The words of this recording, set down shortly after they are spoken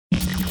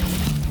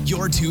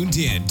You're tuned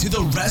in to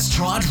the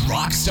Restaurant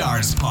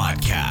Rockstars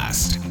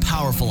podcast.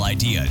 Powerful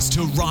ideas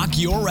to rock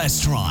your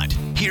restaurant.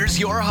 Here's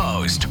your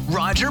host,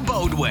 Roger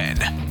Beaudoin.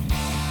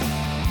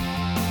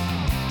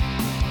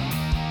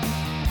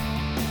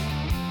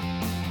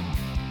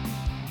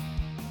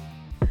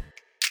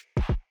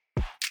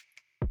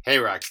 Hey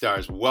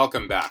Rockstars,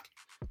 welcome back.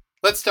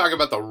 Let's talk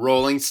about the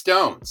Rolling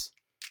Stones.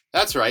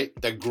 That's right,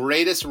 the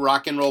greatest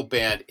rock and roll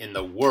band in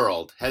the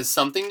world has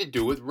something to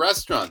do with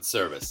restaurant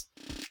service.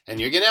 And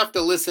you're going to have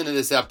to listen to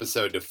this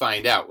episode to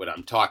find out what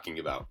I'm talking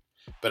about.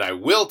 But I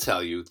will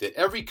tell you that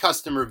every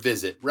customer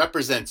visit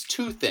represents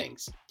two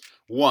things.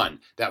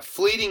 One, that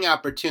fleeting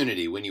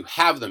opportunity when you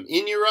have them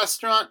in your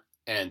restaurant.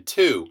 And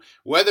two,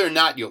 whether or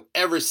not you'll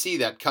ever see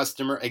that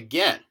customer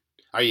again.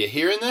 Are you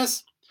hearing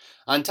this?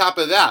 On top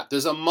of that,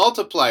 there's a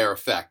multiplier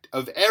effect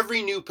of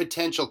every new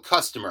potential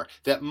customer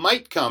that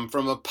might come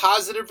from a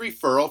positive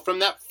referral from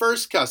that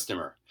first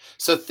customer.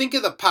 So think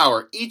of the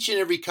power each and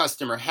every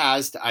customer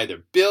has to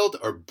either build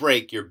or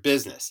break your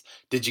business.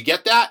 Did you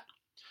get that?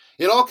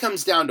 It all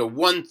comes down to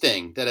one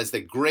thing that has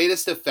the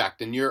greatest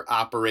effect in your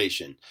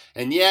operation.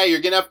 And yeah, you're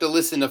going to have to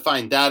listen to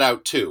find that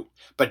out too.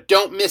 But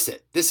don't miss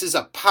it. This is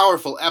a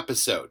powerful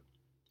episode.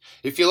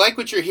 If you like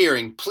what you're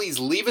hearing, please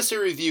leave us a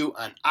review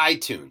on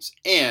iTunes.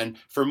 And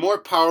for more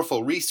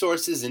powerful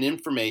resources and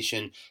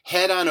information,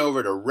 head on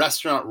over to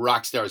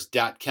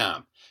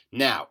restaurantrockstars.com.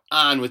 Now,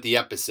 on with the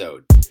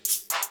episode.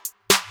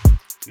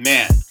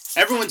 Man,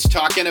 everyone's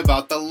talking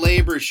about the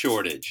labor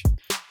shortage.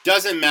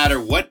 Doesn't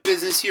matter what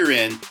business you're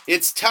in,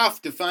 it's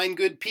tough to find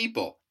good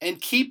people and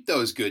keep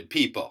those good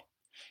people.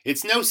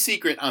 It's no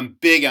secret I'm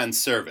big on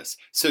service,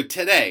 so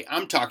today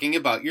I'm talking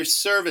about your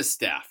service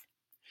staff.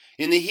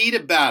 In the heat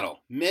of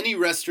battle, many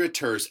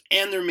restaurateurs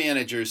and their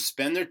managers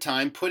spend their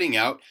time putting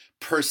out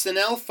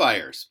personnel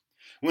fires.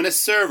 When a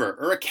server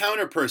or a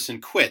counter person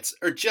quits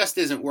or just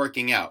isn't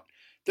working out,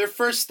 their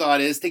first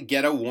thought is to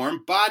get a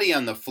warm body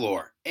on the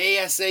floor,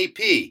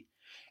 ASAP.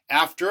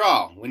 After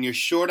all, when you're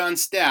short on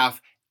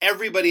staff,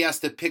 everybody has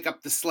to pick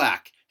up the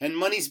slack, and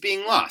money's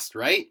being lost,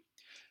 right?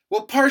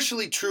 Well,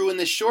 partially true in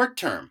the short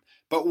term,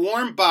 but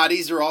warm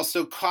bodies are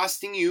also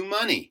costing you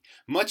money,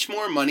 much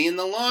more money in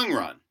the long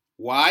run.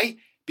 Why?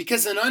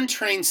 Because an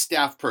untrained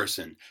staff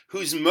person,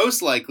 who's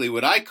most likely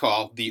what I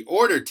call the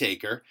order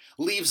taker,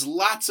 leaves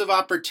lots of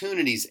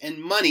opportunities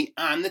and money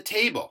on the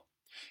table.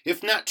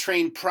 If not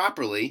trained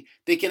properly,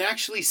 they can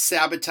actually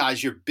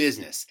sabotage your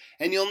business,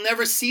 and you'll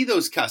never see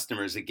those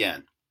customers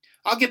again.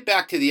 I'll get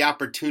back to the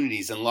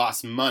opportunities and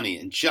lost money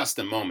in just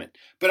a moment,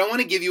 but I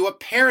want to give you a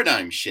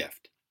paradigm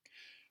shift.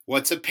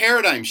 What's a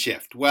paradigm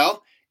shift?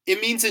 Well,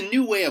 it means a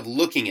new way of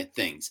looking at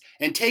things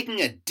and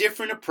taking a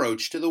different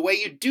approach to the way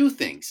you do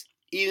things,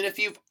 even if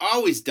you've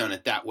always done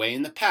it that way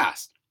in the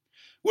past.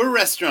 We're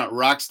restaurant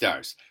rock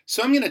stars,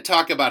 so I'm going to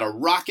talk about a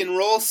rock and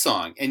roll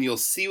song, and you'll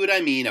see what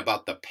I mean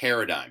about the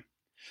paradigm.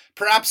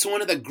 Perhaps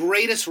one of the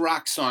greatest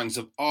rock songs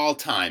of all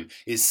time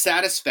is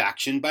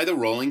Satisfaction by the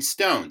Rolling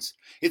Stones.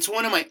 It's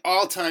one of my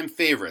all-time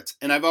favorites,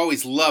 and I've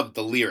always loved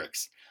the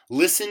lyrics.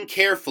 Listen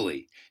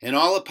carefully, and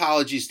all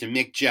apologies to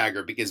Mick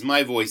Jagger because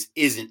my voice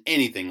isn't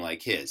anything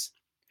like his.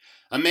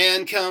 A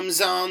man comes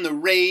on the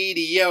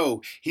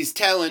radio, he's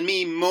telling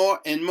me more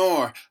and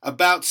more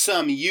about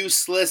some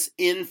useless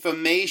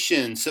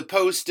information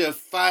supposed to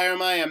fire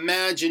my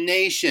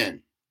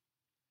imagination.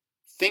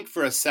 Think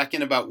for a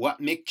second about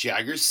what Mick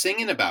Jagger's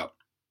singing about.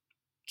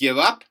 Give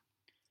up?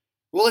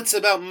 Well, it's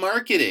about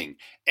marketing.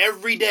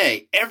 Every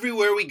day,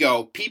 everywhere we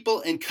go,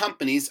 people and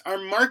companies are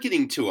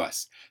marketing to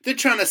us. They're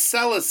trying to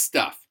sell us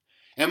stuff.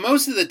 And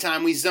most of the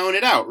time we zone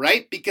it out,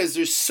 right? Because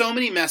there's so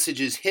many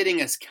messages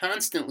hitting us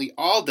constantly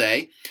all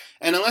day,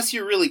 and unless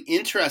you're really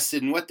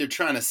interested in what they're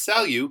trying to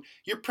sell you,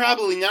 you're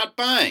probably not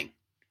buying.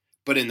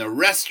 But in the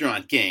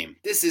restaurant game,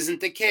 this isn't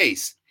the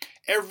case.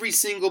 Every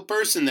single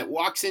person that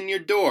walks in your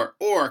door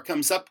or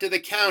comes up to the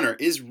counter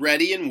is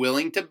ready and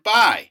willing to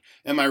buy.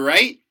 Am I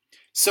right?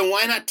 So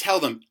why not tell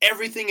them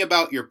everything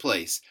about your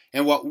place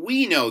and what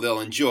we know they'll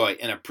enjoy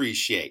and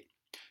appreciate?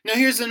 Now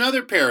here's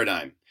another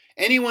paradigm.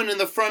 Anyone in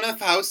the front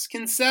of house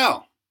can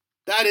sell.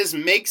 That is,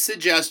 make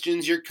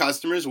suggestions your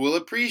customers will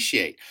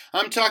appreciate.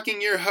 I'm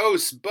talking your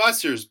hosts,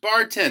 bussers,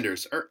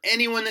 bartenders, or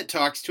anyone that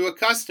talks to a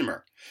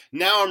customer.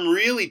 Now I'm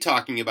really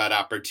talking about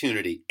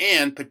opportunity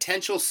and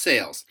potential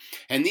sales.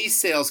 And these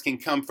sales can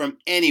come from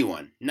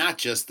anyone, not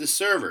just the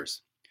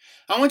servers.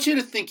 I want you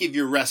to think of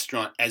your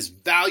restaurant as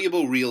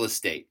valuable real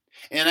estate.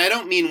 And I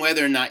don't mean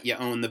whether or not you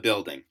own the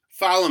building.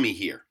 Follow me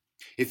here.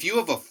 If you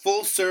have a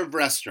full-serve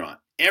restaurant,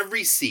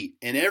 every seat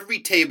and every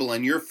table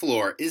on your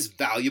floor is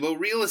valuable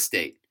real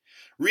estate.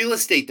 Real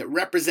estate that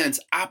represents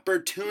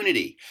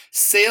opportunity,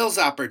 sales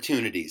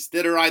opportunities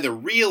that are either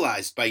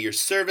realized by your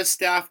service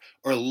staff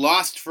or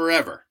lost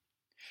forever.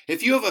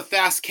 If you have a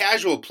fast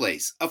casual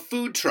place, a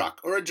food truck,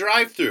 or a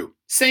drive-thru,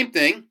 same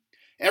thing.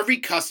 Every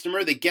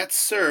customer that gets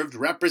served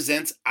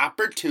represents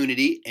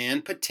opportunity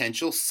and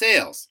potential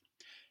sales.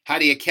 How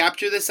do you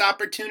capture this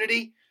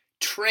opportunity?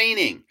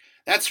 Training.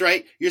 That's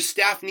right, your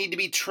staff need to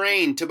be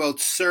trained to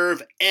both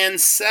serve and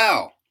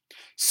sell.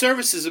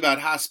 Service is about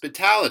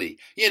hospitality,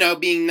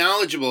 being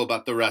knowledgeable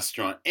about the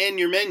restaurant and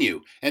your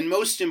menu, and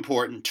most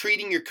important,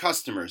 treating your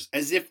customers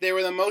as if they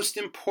were the most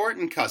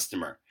important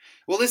customer.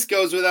 Well, this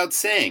goes without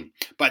saying,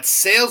 but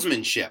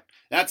salesmanship,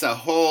 that's a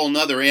whole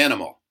nother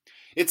animal.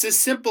 It's a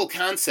simple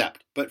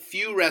concept, but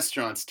few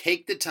restaurants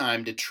take the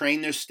time to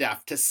train their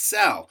staff to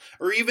sell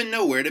or even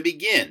know where to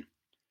begin.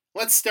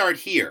 Let's start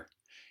here.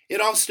 It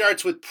all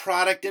starts with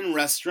product and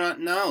restaurant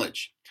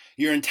knowledge.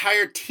 Your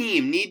entire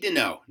team need to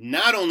know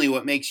not only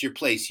what makes your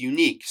place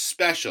unique,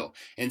 special,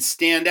 and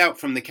stand out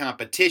from the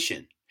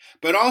competition,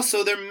 but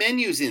also their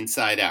menus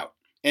inside out,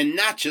 and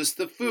not just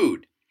the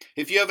food.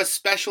 If you have a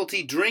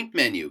specialty drink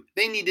menu,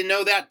 they need to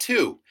know that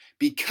too,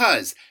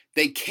 because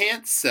they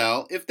can't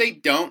sell if they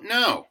don't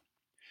know.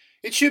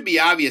 It should be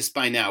obvious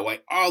by now why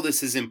all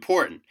this is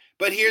important,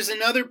 but here's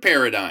another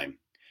paradigm.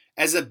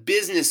 As a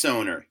business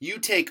owner, you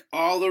take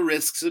all the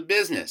risks of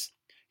business.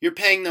 You're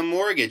paying the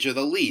mortgage or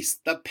the lease,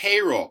 the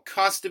payroll,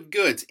 cost of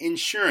goods,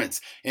 insurance,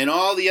 and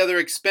all the other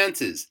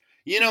expenses.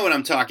 You know what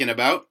I'm talking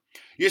about.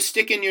 You're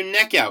sticking your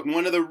neck out in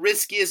one of the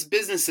riskiest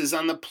businesses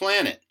on the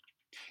planet.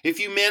 If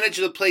you manage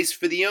the place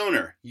for the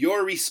owner,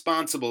 you're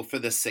responsible for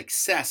the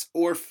success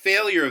or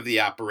failure of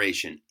the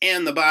operation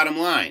and the bottom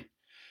line.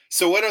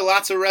 So what are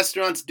lots of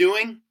restaurants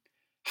doing?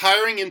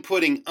 Hiring and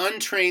putting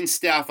untrained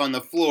staff on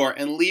the floor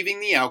and leaving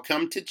the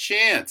outcome to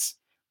chance.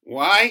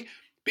 Why?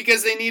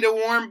 Because they need a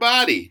warm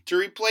body to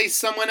replace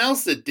someone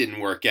else that didn't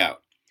work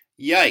out.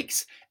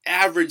 Yikes.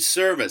 Average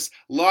service,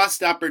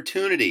 lost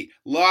opportunity,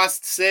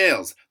 lost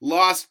sales,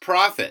 lost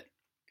profit.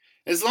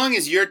 As long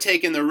as you're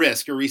taking the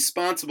risk or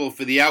responsible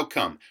for the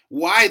outcome,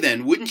 why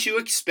then wouldn't you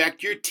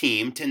expect your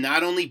team to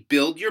not only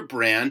build your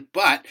brand,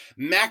 but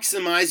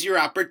maximize your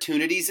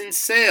opportunities in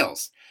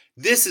sales?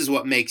 This is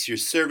what makes your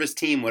service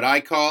team what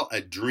I call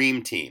a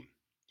dream team.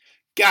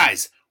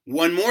 Guys,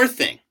 one more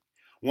thing.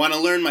 Want to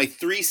learn my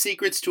 3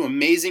 secrets to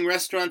amazing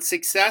restaurant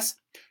success?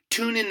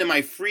 Tune into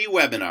my free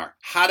webinar,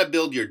 How to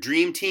Build Your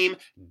Dream Team,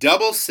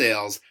 Double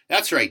Sales.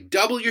 That's right,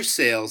 double your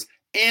sales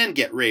and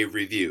get rave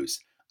reviews.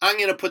 I'm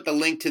going to put the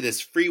link to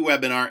this free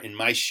webinar in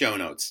my show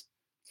notes.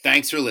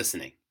 Thanks for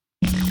listening.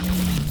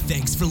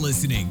 Thanks for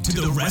listening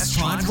to the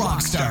Restaurant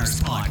Rockstars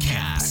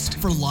podcast.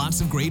 For lots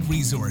of great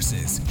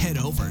resources, head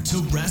over to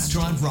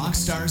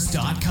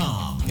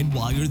restaurantrockstars.com. And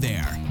while you're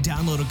there,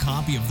 download a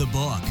copy of the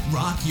book,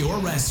 Rock Your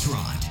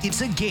Restaurant.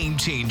 It's a game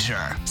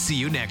changer. See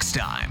you next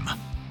time.